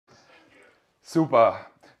Super.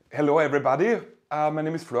 Hello everybody. My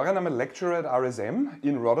name is Florian. I'm a lecturer at RSM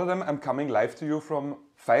in Rotterdam. I'm coming live to you from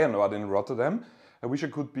Feyenoord in Rotterdam. I wish I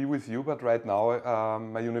could be with you, but right now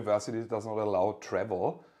my university does not allow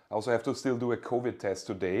travel. I also have to still do a COVID test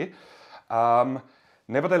today.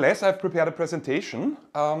 Nevertheless, I've prepared a presentation.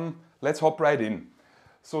 Let's hop right in.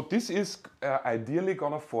 So this is ideally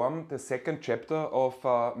going to form the second chapter of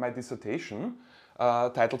my dissertation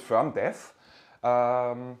titled Firm Death.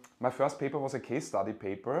 My first paper was a case study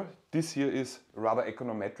paper. This here is rather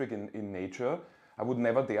econometric in nature. I would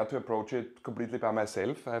never dare to approach it completely by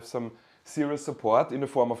myself. I have some serious support in the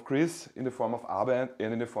form of Chris, in the form of Abe,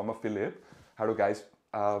 and in the form of Philip. Hello guys,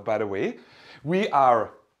 by the way. We are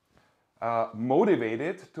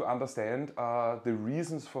motivated to understand the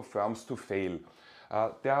reasons for firms to fail.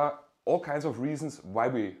 There are all kinds of reasons why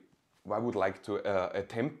we would like to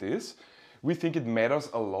attempt this. We think it matters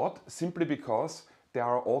a lot simply because there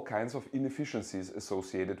are all kinds of inefficiencies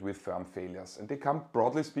associated with firm failures. And they come,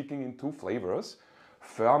 broadly speaking, in two flavors.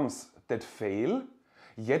 Firms that fail,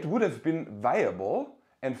 yet would have been viable,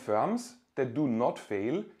 and firms that do not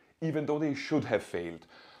fail, even though they should have failed.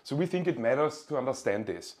 So we think it matters to understand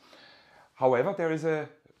this. However, there is a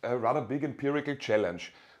rather big empirical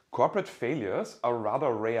challenge. Corporate failures are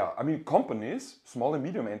rather rare. I mean, companies, small and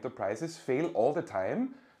medium enterprises, fail all the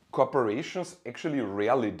time. Corporations actually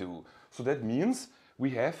rarely do. So that means we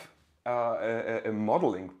have a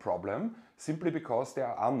modeling problem simply because there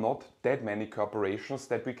are not that many corporations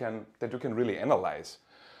that you can really analyze.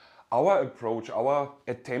 Our approach, our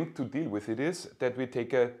attempt to deal with it is that we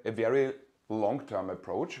take a very long-term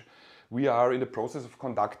approach. We are in the process of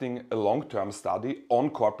conducting a long-term study on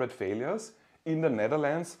corporate failures in the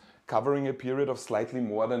Netherlands, covering a period of slightly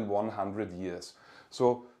more than 100 years.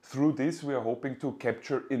 So through this, we are hoping to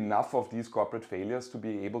capture enough of these corporate failures to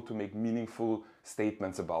be able to make meaningful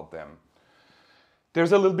statements about them.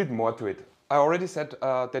 There's a little bit more to it. I already said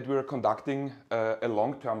that we are conducting a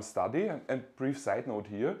long-term study, and brief side note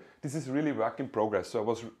here, this is really work in progress. So I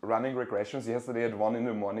was running regressions yesterday at 1 in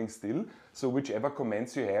the morning still, so whichever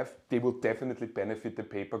comments you have, they will definitely benefit the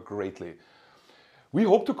paper greatly. We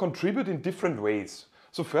hope to contribute in different ways.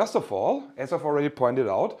 So first of all, as I've already pointed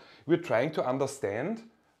out, we're trying to understand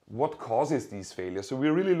what causes these failures. So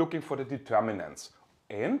we're really looking for the determinants,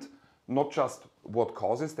 and not just what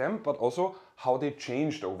causes them, but also how they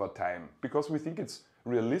changed over time. Because we think it's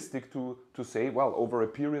realistic to say, well, over a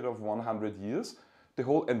period of 100 years, the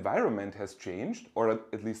whole environment has changed, or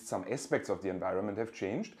at least some aspects of the environment have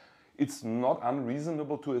changed. It's not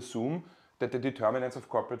unreasonable to assume that the determinants of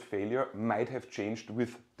corporate failure might have changed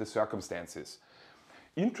with the circumstances.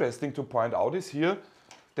 Interesting to point out is here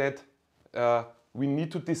that we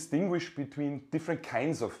need to distinguish between different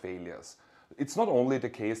kinds of failures. It's not only the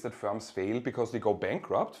case that firms fail because they go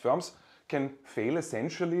bankrupt. Firms can fail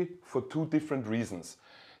essentially for two different reasons.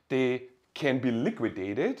 They can be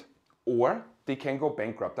liquidated or they can go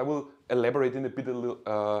bankrupt. I will elaborate in a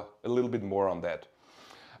little bit more on that.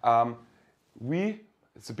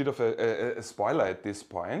 It's a bit of a spoiler at this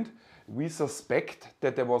point. We suspect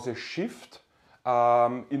that there was a shift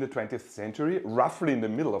in the 20th century, roughly in the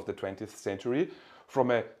middle of the 20th century, from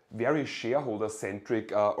a very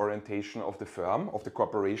shareholder-centric orientation of the firm, of the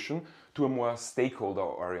corporation, to a more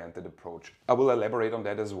stakeholder-oriented approach. I will elaborate on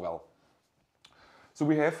that as well. So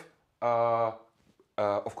we have,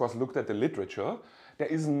 of course, looked at the literature. There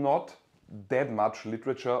is not that much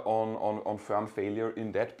literature on firm failure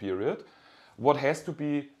in that period. What has to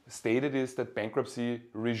be stated is that bankruptcy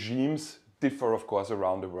regimes differ, of course,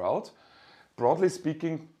 around the world. Broadly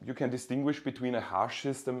speaking, you can distinguish between a harsh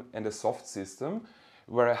system and a soft system,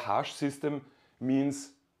 where a harsh system means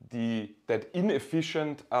that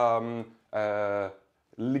inefficient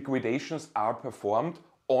liquidations are performed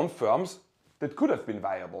on firms that could have been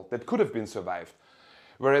viable, that could have been survived.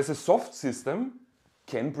 Whereas a soft system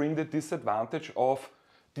can bring the disadvantage of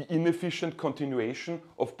the inefficient continuation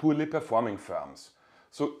of poorly performing firms.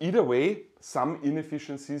 So either way, some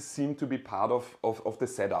inefficiencies seem to be part of the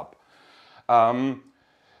setup. A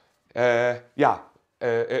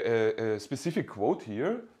specific quote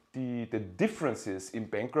here, the differences in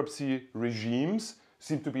bankruptcy regimes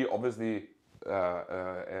seem to be obviously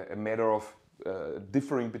a matter of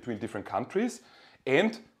differing between different countries,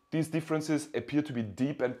 and these differences appear to be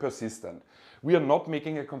deep and persistent. We are not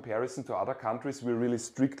making a comparison to other countries, we're really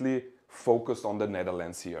strictly focused on the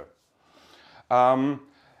Netherlands here.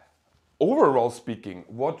 Overall speaking,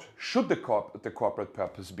 what should the corporate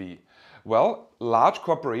purpose be? Well, large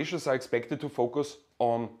corporations are expected to focus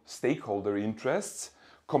on stakeholder interests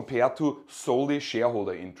compared to solely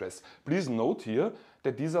shareholder interests. Please note here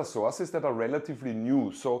that these are sources that are relatively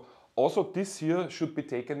new. So also this here should be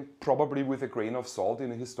taken probably with a grain of salt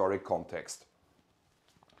in a historic context.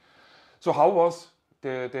 So how was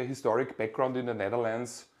the historic background in the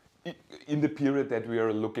Netherlands in the period that we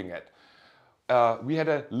are looking at? We had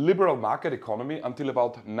a liberal market economy until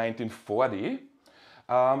about 1940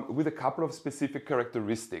 with a couple of specific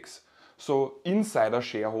characteristics. So insider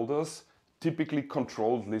shareholders typically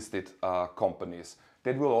controlled listed companies.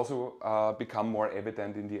 That will also become more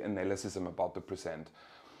evident in the analysis I'm about to present.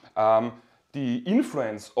 The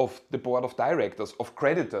influence of the board of directors, of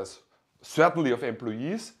creditors, certainly of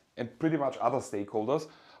employees and pretty much other stakeholders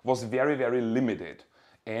was very, very limited.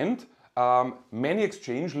 And many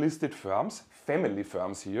exchange-listed firms, family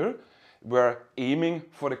firms here, were aiming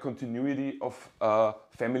for the continuity of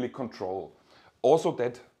family control. Also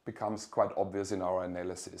that becomes quite obvious in our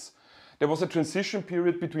analysis. There was a transition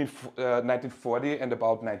period between 1940 and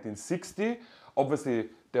about 1960. Obviously,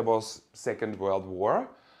 there was Second World War.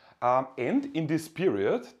 And in this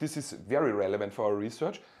period, this is very relevant for our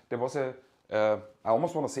research, there was I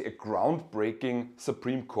almost want to say a groundbreaking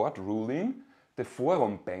Supreme Court ruling, the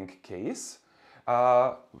Forum Bank case,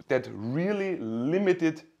 that really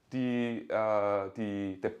limited the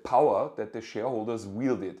power that the shareholders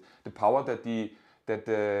wielded, the power that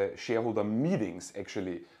the shareholder meetings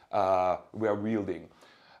actually were wielding.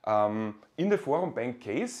 In the Forum Bank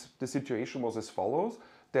case, the situation was as follows,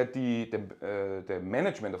 that the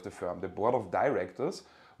management of the firm, the board of directors,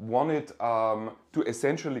 wanted to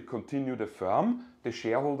essentially continue the firm. The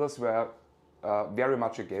shareholders were very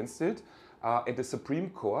much against it. And the Supreme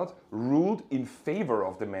Court ruled in favor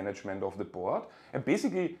of the management of the board and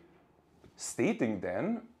basically stating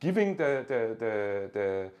then, giving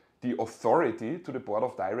the authority to the board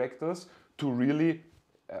of directors to really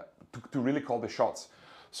call the shots.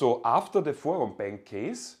 So after the Forum Bank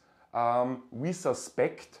case, we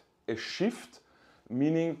suspect a shift,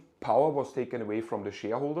 meaning power was taken away from the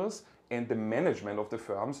shareholders and the management of the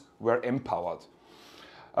firms were empowered.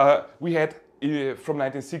 We had, from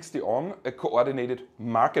 1960 on, a coordinated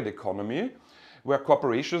market economy where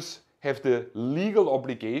corporations have the legal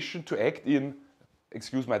obligation to act in,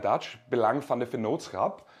 excuse my Dutch, belang van de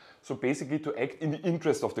vennootschap, so basically to act in the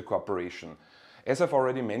interest of the corporation. As I've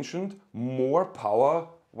already mentioned, more power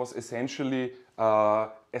was essentially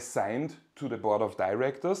assigned to the board of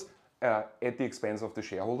directors at the expense of the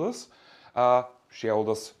shareholders.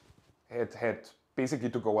 Shareholders had basically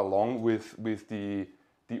to go along with the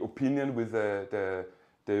opinion, with the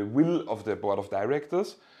will of the board of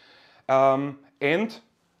directors. And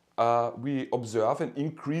we observe an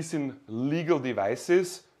increase in legal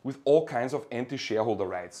devices with all kinds of anti-shareholder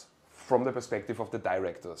rights from the perspective of the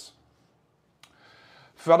directors.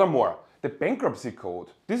 Furthermore, the bankruptcy code,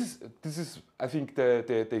 this is I think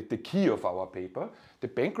the key of our paper. The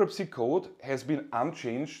bankruptcy code has been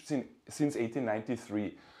unchanged since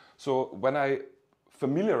 1893. So when I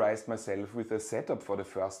familiarized myself with the setup for the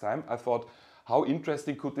first time, I thought, how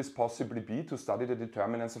interesting could this possibly be to study the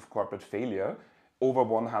determinants of corporate failure over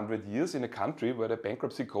 100 years in a country where the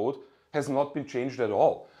bankruptcy code has not been changed at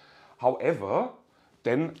all. However,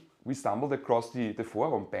 then we stumbled across the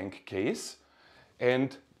Forum Bank case,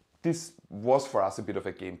 and this was for us a bit of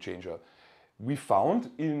a game changer. We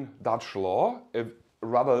found in Dutch law a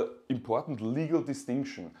rather important legal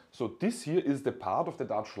distinction. So this here is the part of the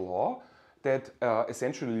Dutch law that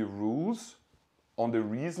essentially rules on the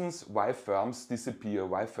reasons why firms disappear,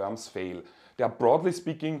 why firms fail. There are, broadly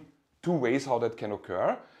speaking, two ways how that can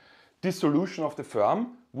occur. Dissolution of the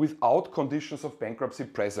firm without conditions of bankruptcy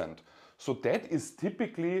present. So that is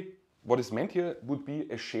typically, what is meant here would be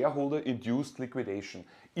a shareholder-induced liquidation.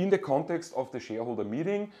 In the context of the shareholder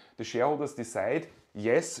meeting, the shareholders decide,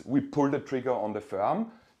 yes, we pull the trigger on the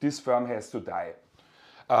firm, this firm has to die.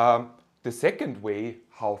 The second way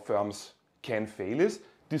how firms can fail is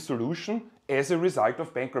dissolution as a result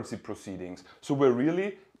of bankruptcy proceedings. So where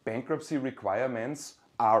really bankruptcy requirements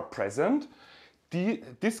are present,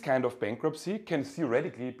 this kind of bankruptcy can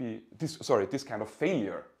theoretically be, this kind of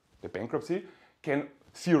failure, the bankruptcy, can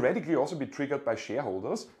theoretically also be triggered by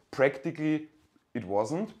shareholders. Practically, it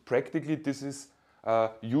wasn't. Practically, this is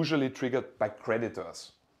usually triggered by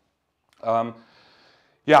creditors. What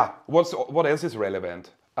else is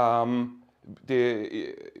relevant?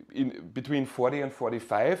 Between 40 and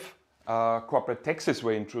 45, corporate taxes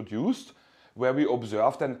were introduced, where we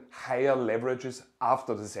observed then higher leverages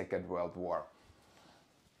after the Second World War.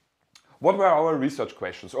 What were our research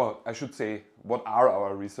questions? Or I should say, what are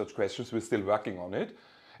our research questions? We're still working on it.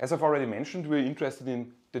 As I've already mentioned, we're interested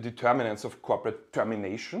in the determinants of corporate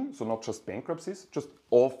termination, so not just bankruptcies, just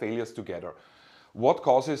all failures together. What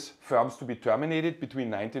causes firms to be terminated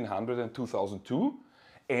between 1900 and 2002?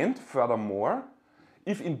 And furthermore,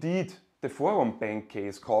 if indeed the Forum Bank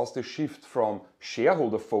case caused a shift from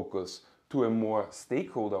shareholder focus to a more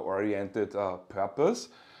stakeholder-oriented purpose,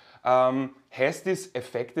 has this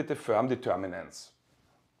affected the firm determinants?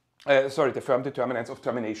 The firm determinants of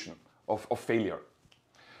termination, of failure.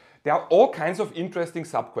 There are all kinds of interesting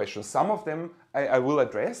sub-questions. Some of them I will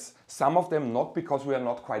address, some of them not, because we are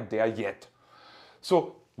not quite there yet.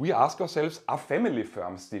 So we ask ourselves, are family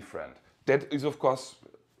firms different? That is, of course,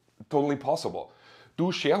 totally possible.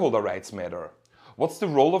 Do shareholder rights matter? What's the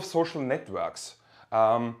role of social networks?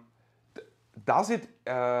 Does it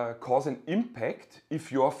cause an impact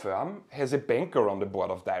if your firm has a banker on the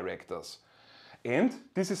board of directors? And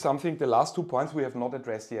this is something, the last 2 points we have not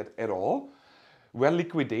addressed yet at all, were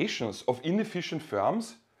liquidations of inefficient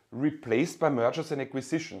firms replaced by mergers and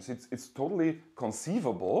acquisitions. It's totally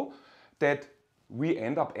conceivable that we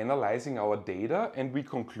end up analyzing our data and we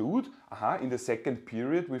conclude, in the second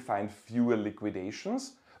period we find fewer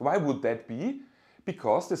liquidations. Why would that be?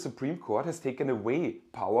 Because the Supreme Court has taken away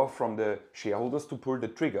power from the shareholders to pull the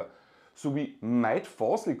trigger. So we might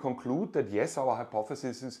falsely conclude that yes, our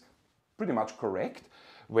hypothesis is pretty much correct,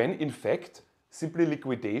 when in fact simply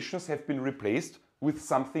liquidations have been replaced with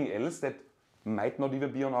something else that might not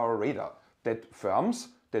even be on our radar. That firms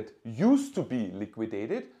that used to be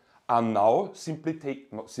liquidated are now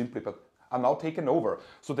are now taken over.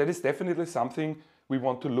 So that is definitely something we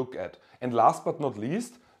want to look at. And last but not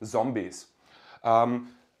least, zombies.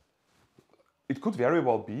 It could very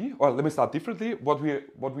well be, or let me start differently. What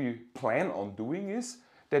we plan on doing is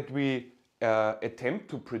that we attempt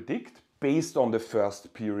to predict, based on the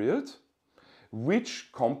first period,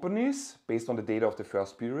 which companies, based on the data of the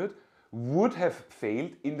first period, would have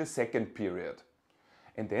failed in the second period.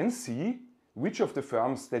 And then see which of the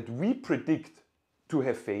firms that we predict to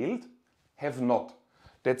have failed have not.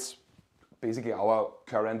 That's basically our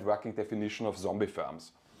current working definition of zombie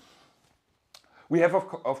firms. We have,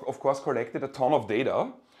 of course, collected a ton of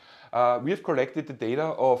data. We have collected the data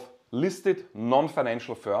of listed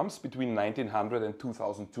non-financial firms between 1900 and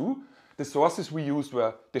 2002. The sources we used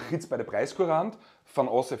were the Gids bij de Prijscourant, Van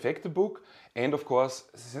Os Effectenboek, and of course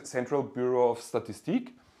Central Bureau of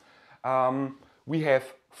Statistics. We have,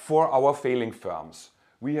 for our failing firms,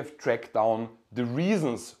 we have tracked down the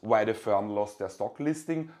reasons why the firm lost their stock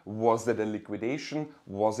listing. Was it a liquidation?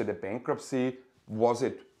 Was it a bankruptcy? Was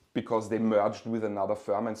it because they merged with another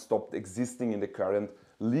firm and stopped existing in the current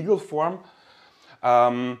legal form?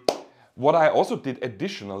 What I also did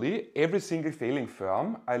additionally, every single failing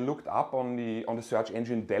firm I looked up on the search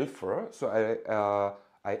engine Delpher. So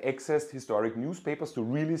I accessed historic newspapers to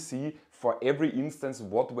really see for every instance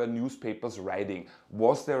what were newspapers writing.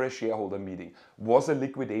 Was there a shareholder meeting? Was a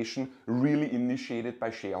liquidation really initiated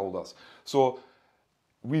by shareholders? So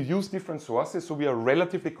we use different sources, so we are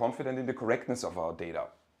relatively confident in the correctness of our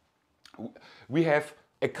data. We have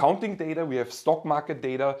accounting data, we have stock market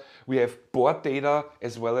data, we have board data,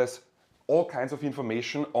 as well as all kinds of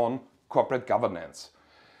information on corporate governance.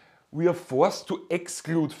 We are forced to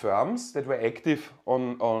exclude firms that were active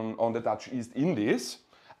on the Dutch East Indies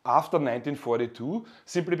after 1942,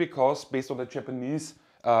 simply because, based on the Japanese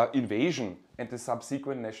invasion and the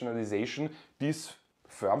subsequent nationalization, these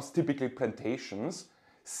firms, typically plantations,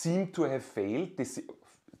 seem to have failed,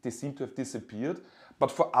 they seem to have disappeared, but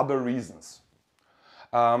for other reasons.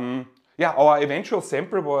 Our eventual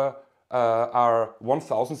sample are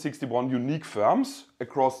 1,061 unique firms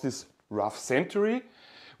across this rough century.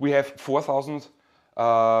 We have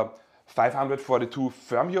 4,542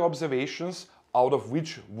 firm year observations, out of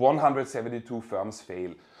which 172 firms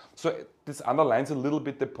fail. So this underlines a little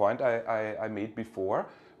bit the point I made before.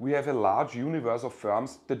 We have a large universe of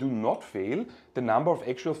firms that do not fail. The number of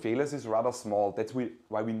actual failures is rather small. That's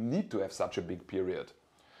why we need to have such a big period.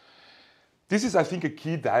 This is, I think, a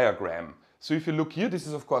key diagram. So if you look here, this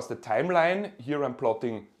is of course the timeline. Here I'm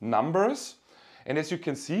plotting numbers. And as you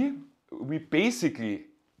can see, we basically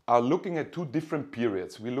are looking at two different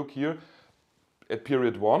periods. We look here at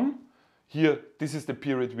period 1. Here, this is the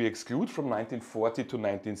period we exclude from 1940 to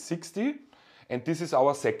 1960. And this is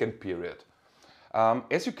our second period.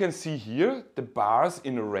 As you can see here, the bars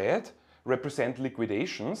in red represent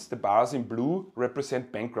liquidations. The bars in blue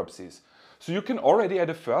represent bankruptcies. So you can already at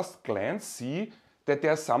a first glance see that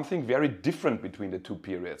there's something very different between the two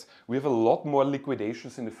periods. We have a lot more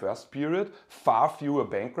liquidations in the first period, far fewer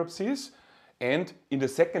bankruptcies. And in the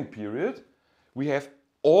second period, we have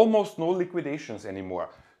almost no liquidations anymore.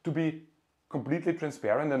 To be completely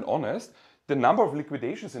transparent and honest, the number of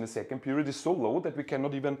liquidations in the second period is so low that we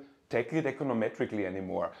cannot even tackle it econometrically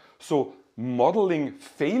anymore. So modeling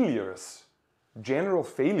failures general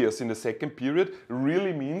failures in the second period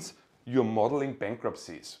really means you're modeling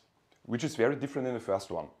bankruptcies, which is very different than the first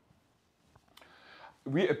one.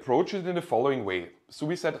 We approach it in the following way. So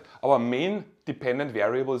we said our main dependent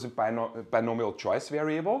variable is a binomial choice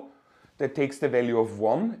variable that takes the value of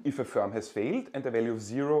 1 if a firm has failed and the value of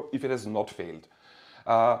 0 if it has not failed.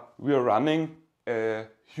 We are running a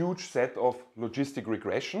huge set of logistic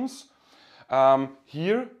regressions.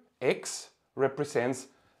 Here, x represents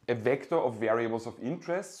a vector of variables of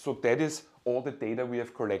interest, so that is all the data we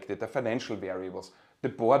have collected, the financial variables, the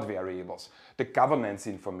board variables, the governance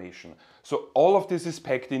information. So all of this is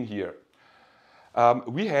packed in here.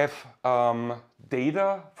 We have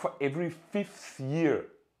data for every 5th year. I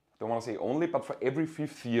don't want to say only, but for every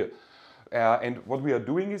 5th year. And what we are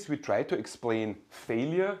doing is we try to explain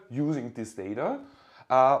failure using this data,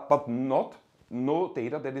 but no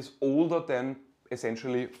data that is older than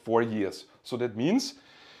essentially 4 years. So that means,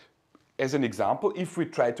 as an example, if we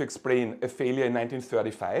try to explain a failure in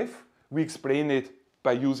 1935, we explain it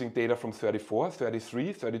by using data from 34,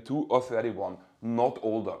 33, 32 or 31, not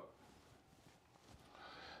older.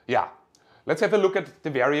 Yeah, let's have a look at the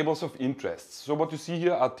variables of interest. So what you see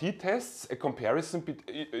here are t-tests, a comparison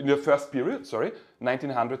in the first period,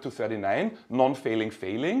 1900 to 39, non-failing,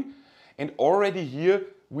 failing. And already here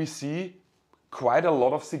we see quite a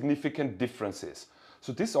lot of significant differences.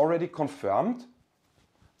 So this already confirmed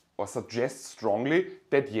or suggests strongly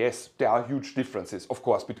that yes, there are huge differences, of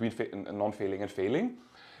course, between non-failing and failing.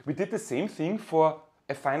 We did the same thing for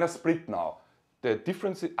a finer split now. The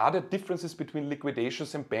differences are the differences between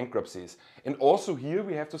liquidations and bankruptcies. And also here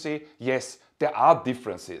we have to say, yes, there are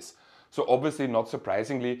differences. So obviously, not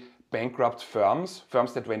surprisingly, bankrupt firms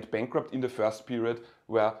that went bankrupt in the first period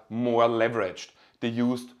were more leveraged. They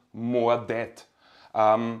used more debt.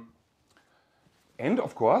 And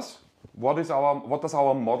of course, what does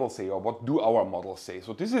our model say, or what do our models say?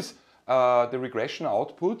 So this is the regression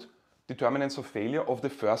output, determinants of failure of the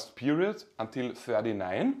first period until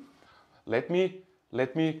 39. Let me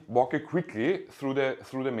walk you quickly through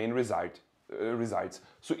the main results.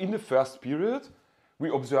 So in the first period, we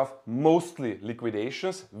observe mostly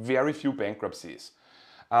liquidations, very few bankruptcies.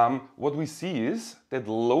 What we see is that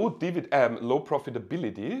low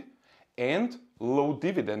profitability and low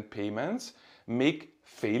dividend payments make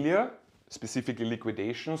failure, specifically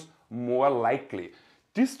liquidations, more likely.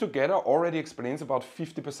 This together already explains about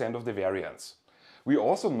 50% of the variance. We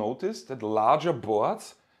also noticed that larger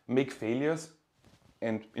boards make failures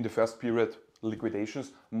and in the first period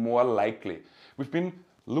liquidations more likely. We've been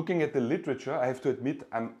looking at the literature. I have to admit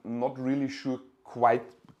I'm not really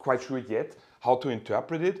quite sure yet how to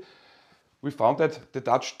interpret it. We found that the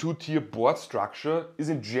Dutch two-tier board structure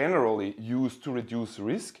isn't generally used to reduce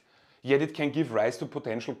risk, yet it can give rise to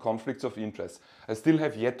potential conflicts of interest. I still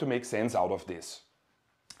have yet to make sense out of this.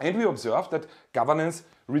 And we observed that governance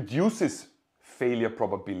reduces failure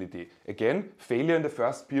probability. Again, failure in the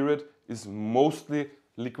first period is mostly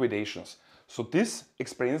liquidations. So this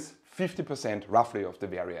explains 50% roughly of the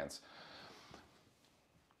variance.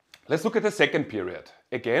 Let's look at the second period.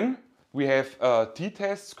 Again, we have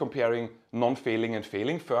t-tests comparing non-failing and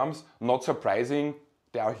failing firms. Not surprising,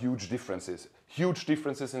 there are huge differences. Huge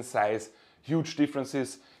differences in size, huge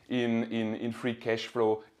differences in free cash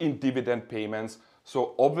flow, in dividend payments.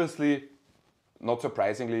 So obviously, not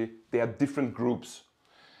surprisingly, there are different groups.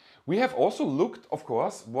 We have also looked, of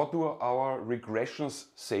course, what do our regressions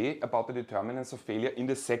say about the determinants of failure in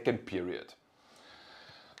the second period.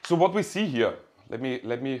 So what we see here,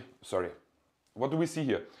 what do we see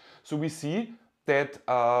here? So we see that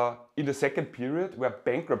in the second period, where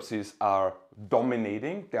bankruptcies are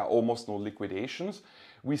dominating, there are almost no liquidations.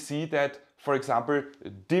 We see that, for example,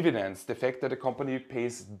 dividends, the fact that a company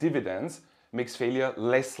pays dividends makes failure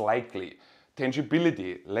less likely.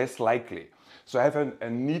 Tangibility, less likely. So I have a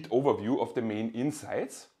neat overview of the main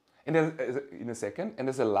insights and in a second. And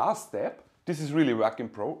as a last step, this is really work in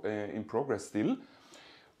progress still,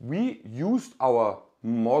 we used our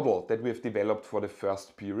model that we have developed for the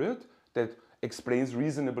first period that explains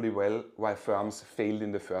reasonably well why firms failed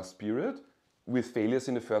in the first period, with failures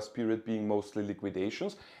in the first period being mostly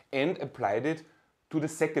liquidations, and applied it to the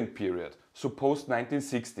second period, so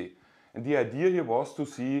post-1960. And the idea here was to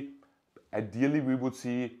see, ideally we would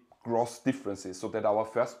see gross differences, so that our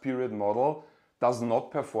first period model does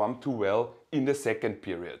not perform too well in the second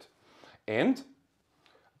period. And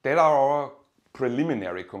that are our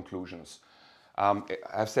preliminary conclusions.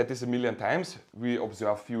 I've said this a million times, we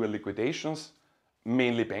observe fewer liquidations,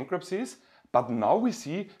 mainly bankruptcies, but now we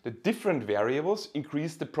see that different variables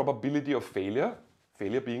increase the probability of failure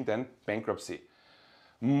being then bankruptcy.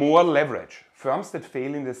 More leverage. Firms that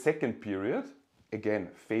fail in the second period again,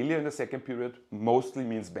 failure in the second period mostly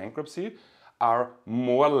means bankruptcy, are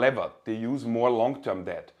more levered. They use more long-term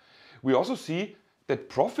debt. We also see that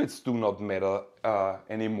profits do not matter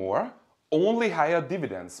anymore, only higher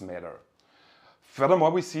dividends matter.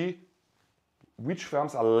 Furthermore, we see which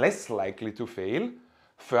firms are less likely to fail,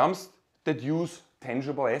 firms that use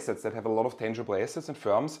tangible assets, that have a lot of tangible assets, and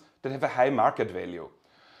firms that have a high market value.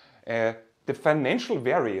 The financial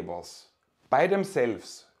variables by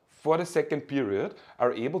themselves for the second period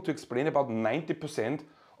are able to explain about 90%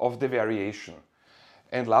 of the variation.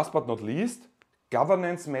 And last but not least,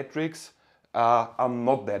 governance metrics are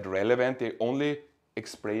not that relevant. They only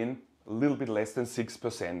explain a little bit less than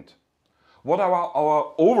 6%. What are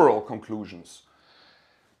our overall conclusions?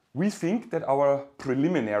 We think that our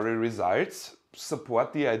preliminary results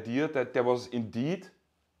support the idea that there was indeed,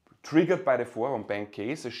 triggered by the Forum Bank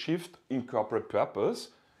case, a shift in corporate purpose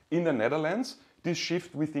in the Netherlands. This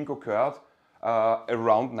shift, we think, occurred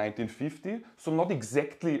around 1950, so not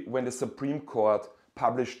exactly when the Supreme Court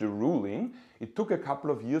published the ruling. It took a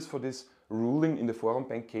couple of years for this ruling in the Forum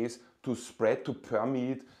Bank case to spread, to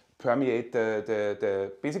permeate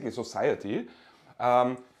the basically society.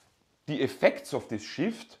 The effects of this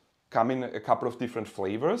shift come in a couple of different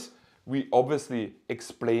flavors. We obviously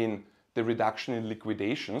explain the reduction in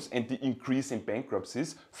liquidations and the increase in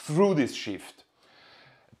bankruptcies through this shift.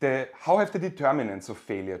 How have the determinants of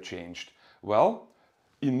failure changed? Well,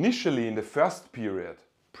 initially in the first period,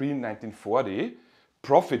 pre-1940,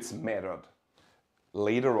 profits mattered.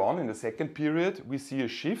 Later on, in the second period, we see a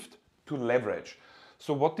shift to leverage.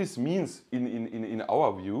 So what this means in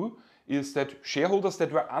our view is that shareholders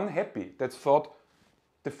that were unhappy, that thought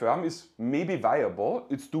the firm is maybe viable,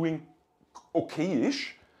 it's doing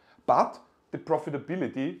okay-ish, but the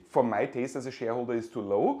profitability for my taste as a shareholder is too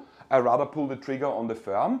low. I rather pull the trigger on the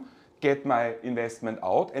firm, get my investment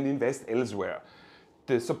out and invest elsewhere.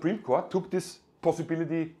 The Supreme Court took this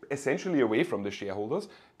possibility essentially away from the shareholders.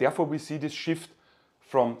 Therefore, we see this shift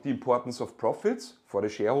from the importance of profits for the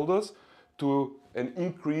shareholders to an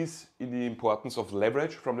increase in the importance of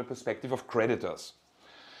leverage from the perspective of creditors.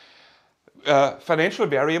 Financial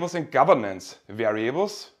variables and governance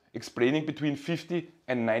variables explaining between 50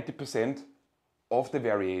 and 90% of the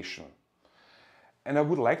variation. And I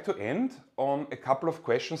would like to end on a couple of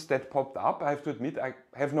questions that popped up. I have to admit I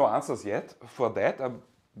have no answers yet for that. I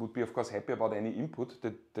would be of course happy about any input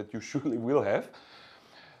that you surely will have.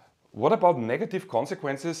 What about negative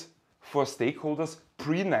consequences for stakeholders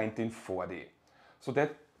pre-1940? So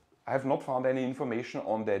that I have not found any information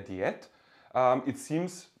on that yet. It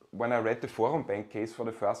seems, when I read the Forum Bank case for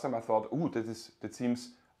the first time, I thought, ooh, that seems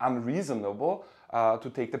unreasonable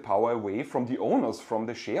to take the power away from the owners, from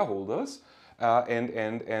the shareholders,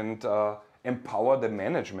 and empower the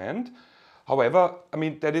management. However, I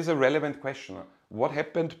mean, that is a relevant question. What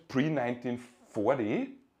happened pre-1940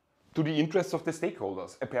 to the interests of the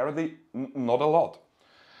stakeholders? Apparently not a lot.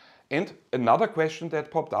 And another question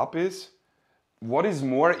that popped up is, what is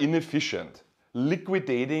more inefficient?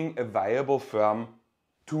 Liquidating a viable firm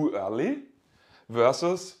too early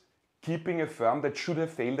versus keeping a firm that should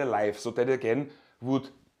have failed alive. So that again would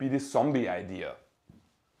be the zombie idea.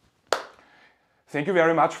 Thank you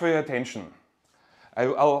very much for your attention.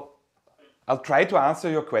 I'll try to answer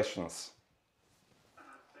your questions.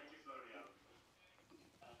 Thank you, Florian.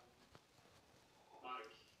 Mark.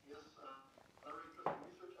 Yes, very interesting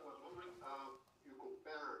research. I was wondering, you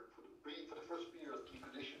compare for the first period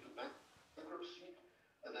liquidation to bankruptcy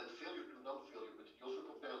and then failure to non-failure, but you also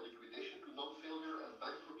compare liquidation to non-failure and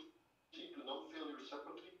bankruptcy to non-failure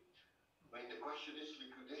separately. I mean, the question is,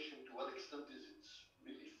 liquidation, to what extent is it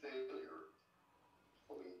really failure?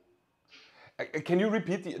 Can you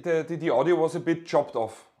repeat? The audio was a bit chopped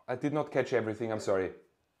off. I did not catch everything, I'm sorry.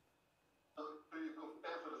 You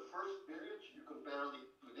compare for the first period, you compare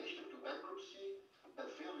liquidation to bankruptcy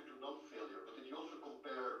and failure to non-failure, but did you also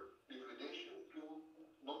compare liquidation to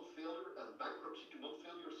non-failure and bankruptcy to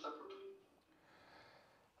non-failure separately?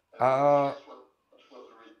 What was the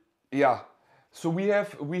reason? Yeah. So we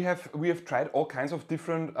have tried all kinds of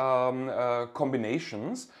different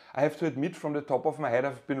combinations. I have to admit, from the top of my head,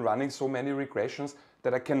 I've been running so many regressions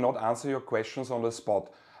that I cannot answer your questions on the spot.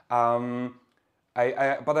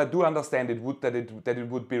 But I do understand that it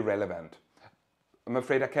would be relevant. I'm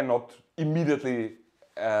afraid I cannot immediately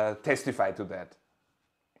testify to that.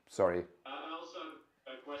 Sorry. Also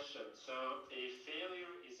a question. So a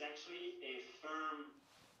failure is actually a firm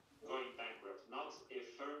going bankrupt, not a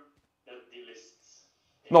firm that delists.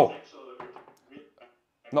 No.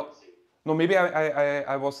 No, maybe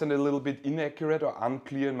I wasn't a little bit inaccurate or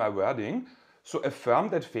unclear in my wording. So a firm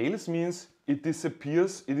that fails means it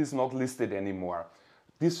disappears, it is not listed anymore.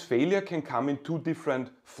 This failure can come in two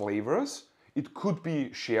different flavors. It could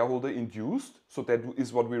be shareholder induced, so that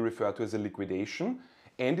is what we refer to as a liquidation,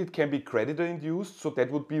 and it can be creditor induced, so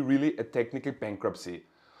that would be really a technical bankruptcy.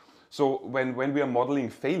 So when we are modeling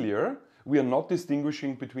failure, we are not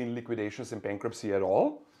distinguishing between liquidations and bankruptcy at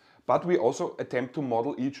all, but we also attempt to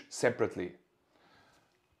model each separately.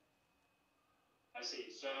 I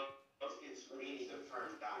see. So It's really the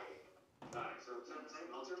firm dying. right. So it's not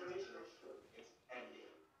termination. It's ending.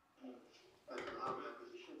 And how the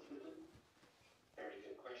acquisition fit in? Very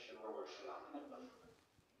good question. We're working on it.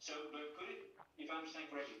 So, but could it, if I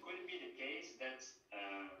understand correctly, could it be the case that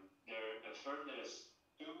there a firm that has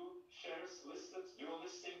two shares listed, dual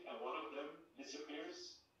listing, and one of them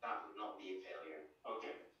disappears? That would not be a failure.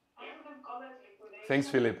 Okay. I wouldn't call it liquidation. Thanks,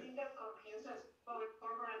 Philip. I think that confuses with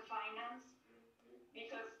corporate finance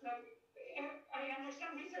because I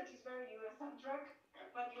understand research is very US-centric,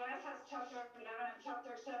 but US has Chapter 11 and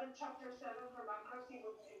Chapter 7. Chapter 7 for bankruptcy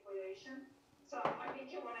would be liquidation. So I think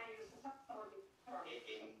you want to use the somewhat different term.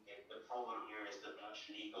 The problem here is the Dutch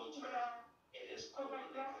legal term. Yeah, It is called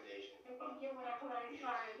liquidation. I think you want to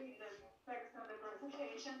clarify it in the text of the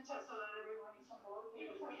presentation just so that everyone is on board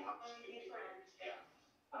because We it's have to very do it. different Yeah.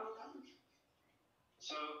 outcomes.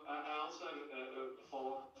 So I also have a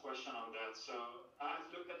follow-up question on that. So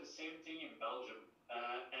I've looked at the same thing in Belgium,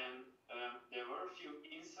 and there were a few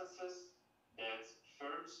instances that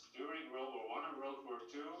firms during World War I and World War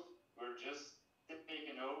II were just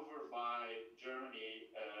taken over by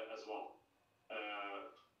Germany as well.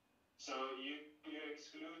 So you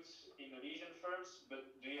exclude Indonesian firms, but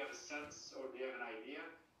do you have a sense or do you have an idea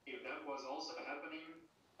if that was also happening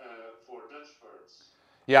for Dutch firms?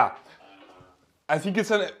 Yeah, I think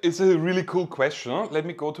it's a really cool question. Let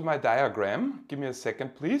me go to my diagram. Give me a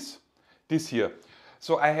second, please. This here.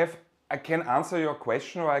 So I can answer your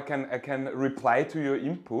question, or I can reply to your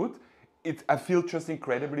input. I feel just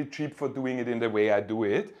incredibly cheap for doing it in the way I do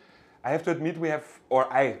it. I have to admit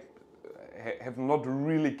I have not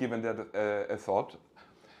really given that a thought,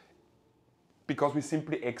 because we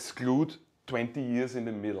simply exclude 20 years in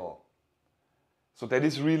the middle. So that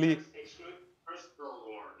is really... Exclude First World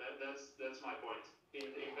War. That's my point.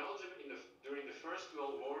 In Belgium, during the First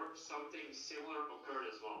World War, something similar occurred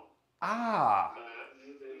as well. Ah!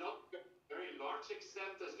 Not very large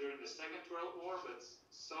extent as during the Second World War, but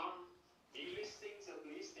some delistings, at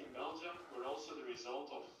least in Belgium, were also the result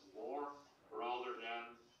of war rather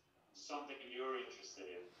than something you're interested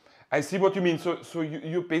in. I see what you mean. So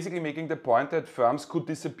you're basically making the point that firms could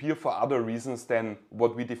disappear for other reasons than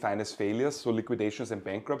what we define as failures, so liquidations and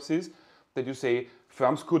bankruptcies. That you say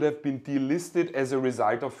firms could have been delisted as a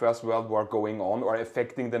result of First World War going on or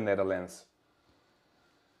affecting the Netherlands.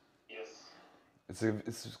 Yes.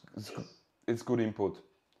 It's good input.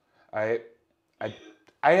 I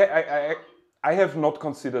have not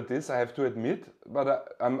considered this, I have to admit,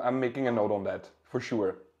 but I'm making a note on that for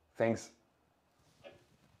sure. Thanks.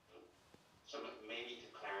 So maybe to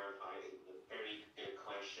clarify, it's a very good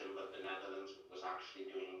question, but the Netherlands was actually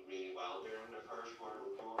doing really well during the First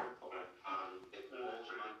World War.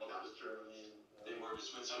 That was Germany. They were the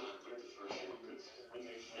Switzerland with the first one.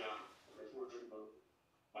 Yeah.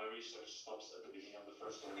 My research stops at the beginning of the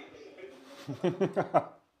First World War.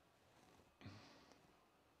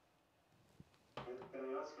 Can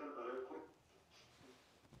I ask another quick?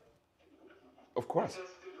 Of course. It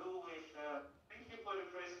has to do with, thank you for the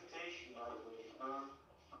presentation, by the way.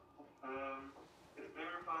 It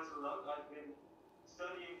clarifies a lot. I've been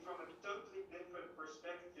studying from a totally different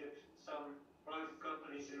perspective some private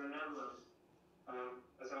companies in the Netherlands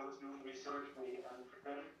as I was doing research for the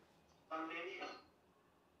Amsterdam Foundation.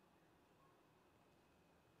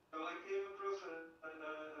 So I came across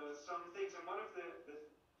some things, and one of the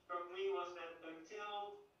struck me was that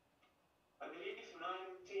until I believe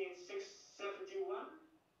 1971,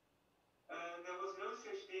 there was no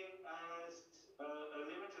such thing as a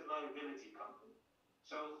limited liability company.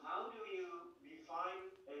 So how do you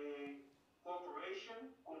define a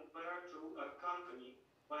corporation compared to a company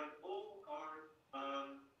when all are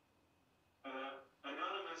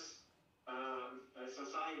anonymous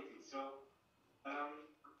societies? So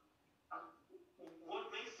what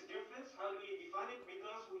makes the difference? How do you define it?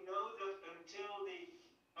 Because we know that until the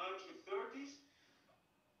 1930s,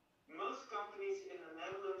 most companies in the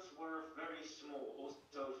Netherlands were very small,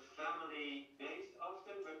 also family-based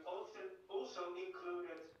often, but often also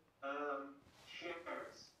included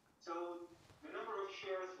shares. So the number of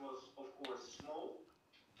shares was, of course, small,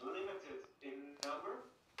 limited in number,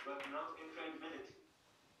 but not in tradability.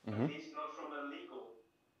 At least not from a legal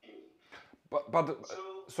view. But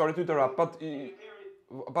sorry to interrupt, but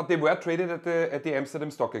they were traded at the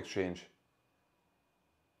Amsterdam Stock Exchange.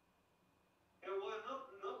 Well, not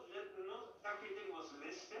everything was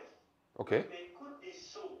listed. Okay. They could be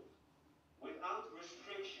sold without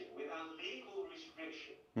restriction, without legal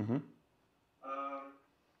restriction. Mm-hmm.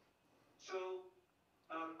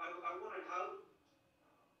 I wondered how,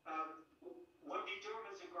 what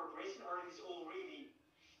determines a corporation? Are these already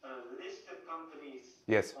listed companies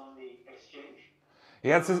Yes. on the exchange?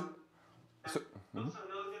 Yeah, it's Also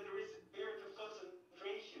know that there is a period of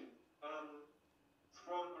concentration from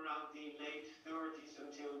around the late 30s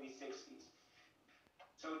until the 60s.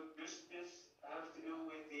 So this has to do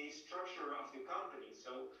with the structure of the company.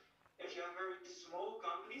 So if you have very small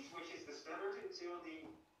companies, which is the standard until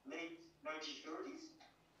the late 1930s,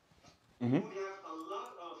 you would have a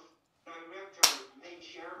lot of directors, main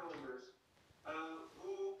shareholders,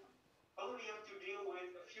 who only have to deal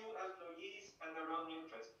with a few employees and their own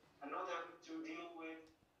interests, and not have to deal with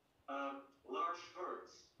large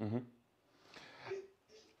firms.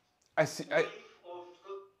 I see. Of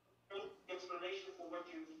explanation for what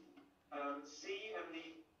you see, and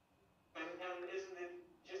isn't it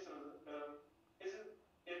just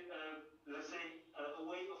let's say a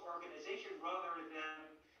way of organization rather than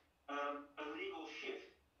a legal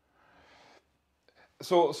shift?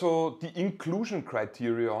 So the inclusion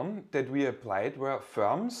criterion that we applied were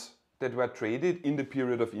firms that were traded in the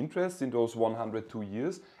period of interest in those 102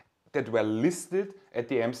 years that were listed at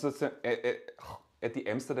the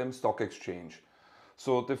Amsterdam Stock Exchange.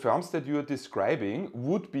 So the firms that you are describing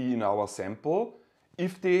would be in our sample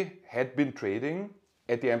if they had been trading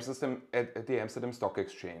at the Amsterdam Stock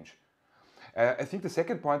Exchange. I think the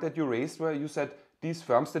second point that you raised, where you said these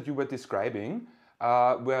firms that you were describing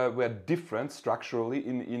were different structurally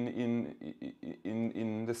in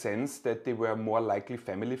the sense that they were more likely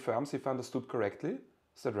family firms, if I understood correctly.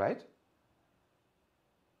 Is that right?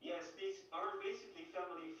 Yes, these are basically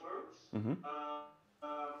family firms,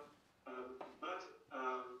 but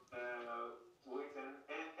with an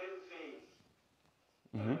NV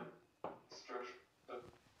structure. So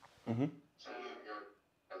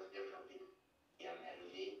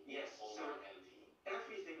yes, so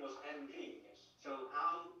everything was NV. So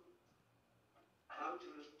how to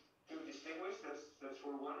distinguish? That's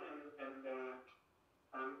for one, and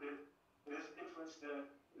this influenced the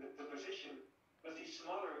position. But these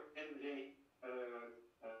smaller NV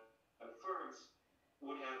firms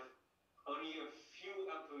would have only a few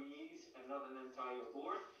employees and not an entire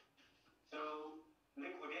board. So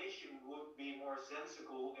liquidation would be more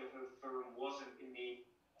sensible if a firm wasn't in the.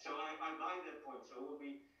 So I buy that point. So it would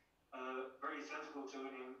be very sensible to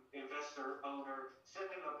an investor owner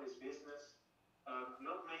setting up his business,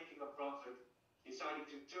 not making a profit, deciding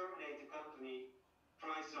to terminate the company,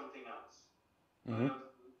 try something else.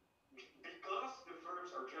 Because the firms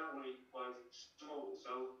are generally quite small.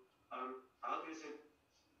 So how does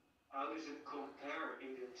it compare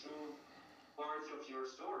in the two parts of your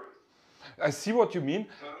story? I see what you mean.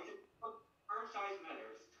 Firm size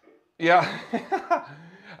matters. Yeah,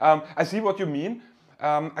 I see what you mean.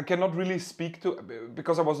 I cannot really speak to,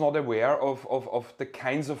 because I was not aware of the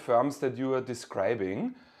kinds of firms that you are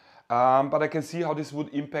describing, but I can see how this would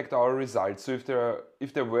impact our results. So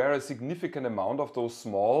if there were a significant amount of those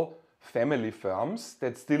small family firms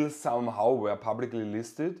that still somehow were publicly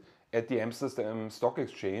listed at the Amsterdam Stock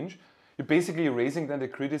Exchange, you're basically raising then the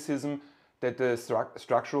criticism that the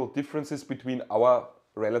structural differences between our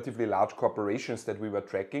relatively large corporations that we were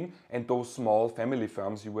tracking and those small family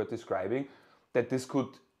firms you were describing, that this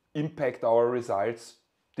could impact our results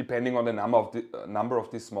depending on the number of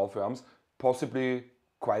these small firms, possibly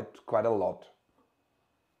quite a lot.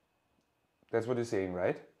 That's what you're saying,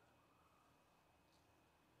 right?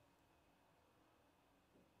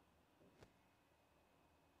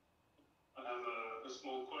 I have a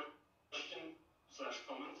small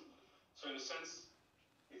question/comment. So in a sense,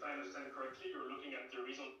 if I understand correctly, you're looking at the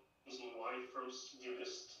reasons why firms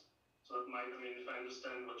delist. So that might, if I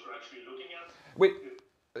understand what you're actually looking at. Wait,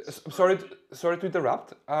 sorry to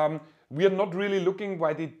interrupt. We are not really looking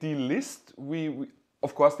why they delist. We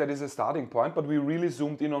of course that is a starting point, but we really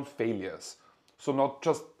zoomed in on failures. So not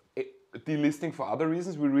just delisting for other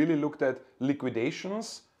reasons. We really looked at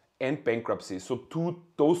liquidations and bankruptcy. So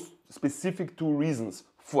those specific two reasons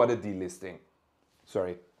for the delisting.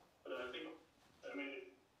 Sorry.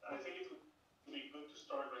 I think it would be good to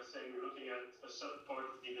start by saying we're looking at a sub-part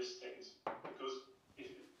of delistings, because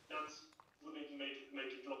if that would make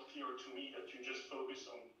it a lot clearer to me that you just focus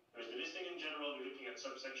on there's delisting in general, you're looking at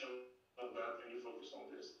subsection of that, and you focus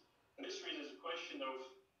on this. And this raises a question of,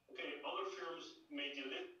 okay, other firms may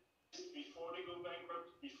delist before they go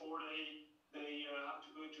bankrupt, before they have to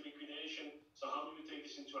go into liquidation. So how do you take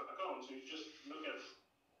this into account? So you just look at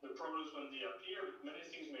the problems when they appear, but many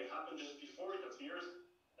things may happen just before it appears.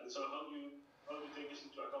 And so how do you take this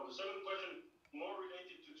into account? The second question, more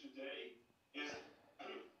related to today, is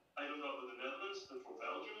I don't know about the Netherlands, but for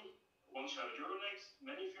Belgium, once you have Euronext,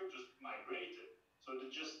 many firms just migrated. So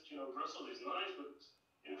they just, Brussels is nice, but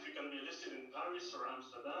if you can be listed in Paris or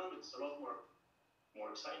Amsterdam, it's a lot more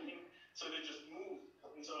exciting. So they just move.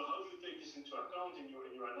 And so how do you take this into account in your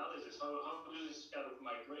analysis? How does this kind of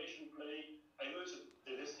migration play? I know it's a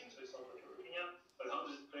delisting, so it's not what you're looking at, but how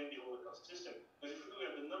does it play in the whole ecosystem? Because if you look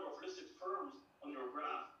at the number of listed firms on your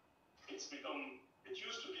graph, it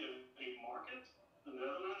used to be a big market, the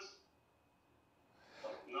Netherlands,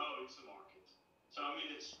 but now it's a market. So I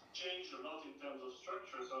mean, it's changed a lot in terms of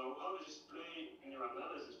structure. So how does this play in your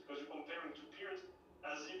analysis? Because you're comparing to peers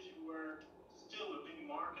as if you were still a big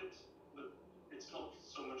market, but it's not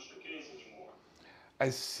so much the case anymore. I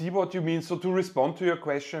see what you mean. So to respond to your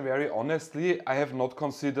question very honestly, I have not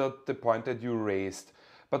considered the point that you raised.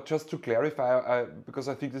 But just to clarify, because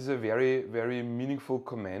I think this is a very, very meaningful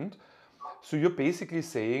comment. So you're basically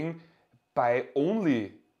saying by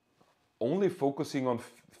only focusing on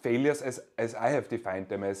failures as I have defined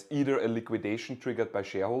them, as either a liquidation triggered by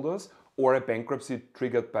shareholders or a bankruptcy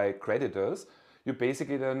triggered by creditors, you're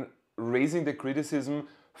basically then raising the criticism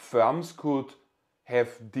firms could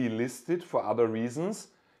have delisted for other reasons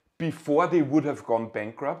before they would have gone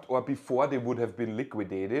bankrupt or before they would have been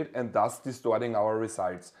liquidated, and thus distorting our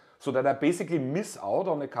results. So that I basically miss out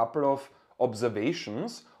on a couple of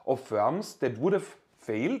observations of firms that would have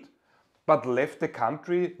failed but left the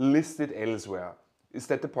country listed elsewhere. Is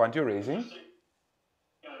that the point you're raising?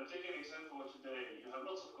 Yeah, I'm taking an example of today. You have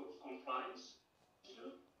lots of compliance to do,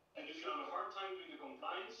 and if you have a hard time doing the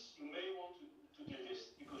compliance, you may want to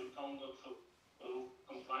delist because you can't fulfill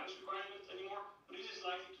compliance requirements anymore. But this is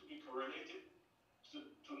likely to be correlated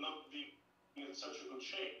to not being in such a good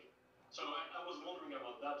shape. So I was wondering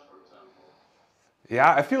about that, for example.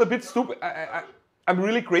 Yeah, I feel a bit stupid. I'm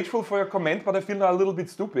really grateful for your comment, but I feel a little bit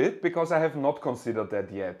stupid because I have not considered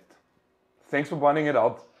that yet. Thanks for pointing it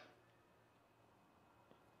out.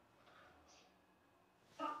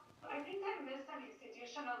 So I think I missed an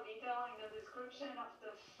institutional detail in the description of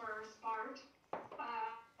the first part.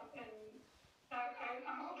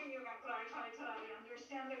 I'm hoping you can clarify so that I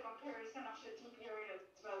understand the comparison of the two periods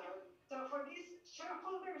better. So for these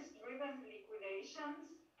shareholders-driven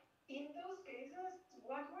liquidations, in those cases,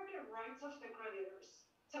 what were the rights of the creditors?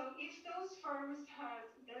 So if those firms had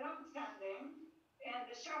debt outstanding and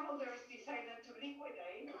the shareholders decided to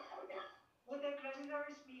liquidate, would the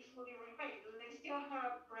creditors be fully repaid? Do they still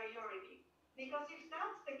have priority? Because if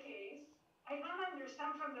that's the case, I don't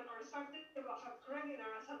understand from the perspective of a creditor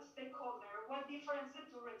as a stakeholder what difference the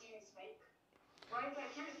two regimes make, right?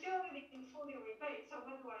 Like you're still getting fully repaid, so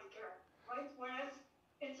what do I care, right?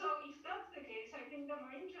 And so if that's the case, I think the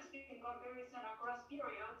more interesting comparison across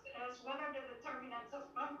periods is what are the determinants of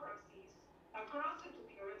bankruptcies across the two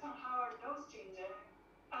periods and how are those changing,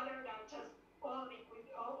 other than just all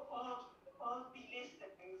delistings,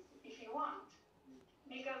 if you want.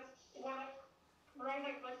 Because what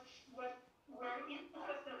we're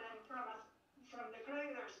interested in from the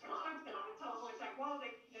creditor's perspective, it's always like, well,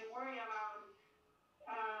 they worry about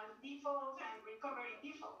default and recovering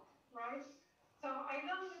default, right? So I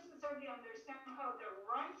don't necessarily understand how the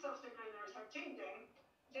rights of the creditors are changing.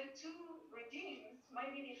 The two regimes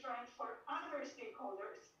might be different for other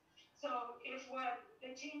stakeholders. So if what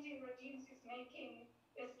the changing regimes is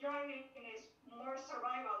driving is more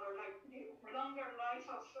survival or like the longer life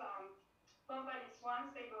of companies once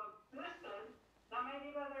they go listed, that might be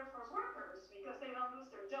better for workers because they don't lose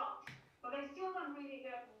their jobs. But I still don't really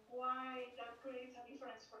get why that creates a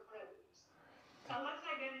difference for creditors. Unless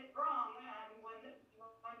I get it wrong, and when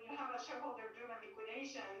you have a shareholder-driven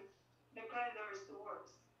liquidation, the creditors do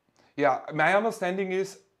worse. Yeah, my understanding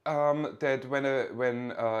is that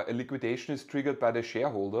when a liquidation is triggered by the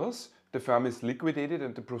shareholders, the firm is liquidated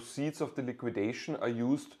and the proceeds of the liquidation are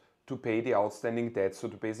used to pay the outstanding debt, so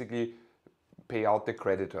to basically pay out the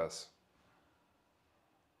creditors.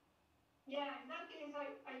 Yeah, in that case,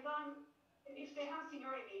 if they have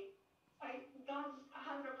seniority, I don't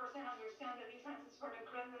 100% understand the differences for the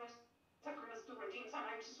creditors across two regimes, and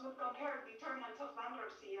I just would compare determinants of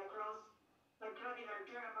bankruptcy across the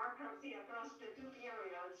creditor-driven bankruptcy across the two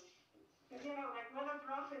periods. Because, like whether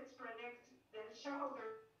profits predict the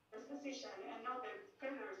shareholder's decision and not the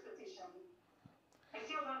creditor's decision. I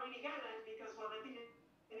still don't really get it because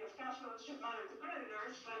volatility of cash flow should matter to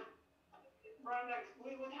creditors, but right, like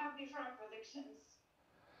we would have different predictions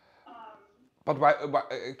But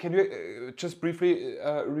can you just briefly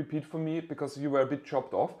repeat for me, because you were a bit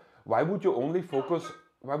chopped off? Why would you only focus?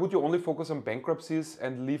 Why would you only focus on bankruptcies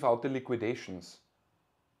and leave out the liquidations?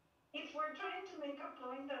 If we're trying to make a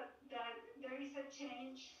point that there is a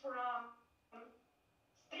change from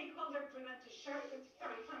stakeholder-driven to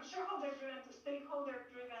from shareholder-driven to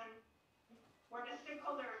stakeholder-driven, where the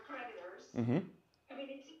stakeholder are creditors. Mm-hmm. I mean,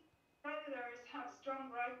 it's creditors have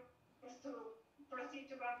strong rights to proceed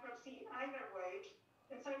to bankruptcy either way.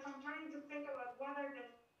 And so if I'm trying to think about what are the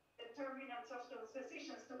determinants of those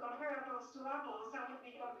decisions, to compare apples to apples, I would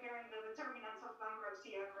be comparing the determinants of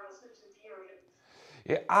bankruptcy across the two periods.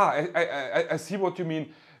 Yeah, I see what you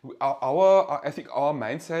mean. I think our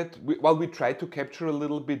mindset, we try to capture a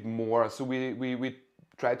little bit more. So we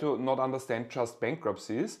try to not understand just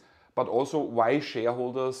bankruptcies, but also why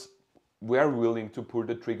shareholders were willing to pull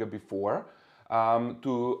the trigger before,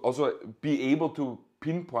 to also be able to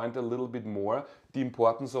pinpoint a little bit more the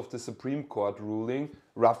importance of the Supreme Court ruling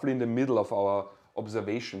roughly in the middle of our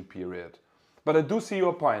observation period. But I do see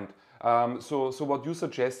your point. So what you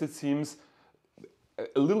suggested seems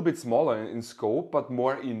a little bit smaller in scope, but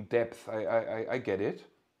more in depth. I get it.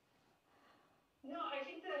 No, I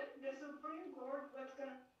think the Supreme Court, what's going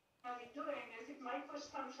to be doing is it might push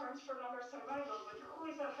some firms for longer survival, but who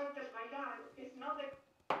is affected by that is not the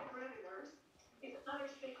creditors, it's other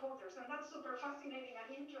stakeholders. And that's super fascinating and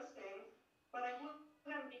interesting, but I wouldn't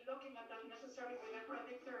be looking at that necessarily with the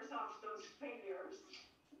predictors of those failures.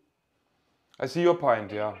 I see your point,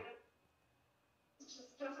 yeah. It's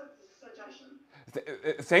just a suggestion.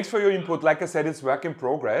 Thanks for your input. Like I said, it's work in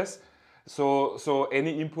progress. So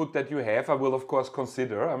any input that you have, I will of course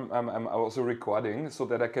consider. I'm also recording so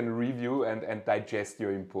that I can review and digest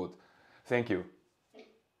your input. Thank you.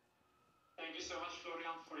 Thank you so much,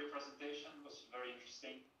 Florian, for your presentation. It was very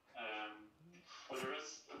interesting. For the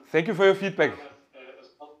rest, thank you for your feedback.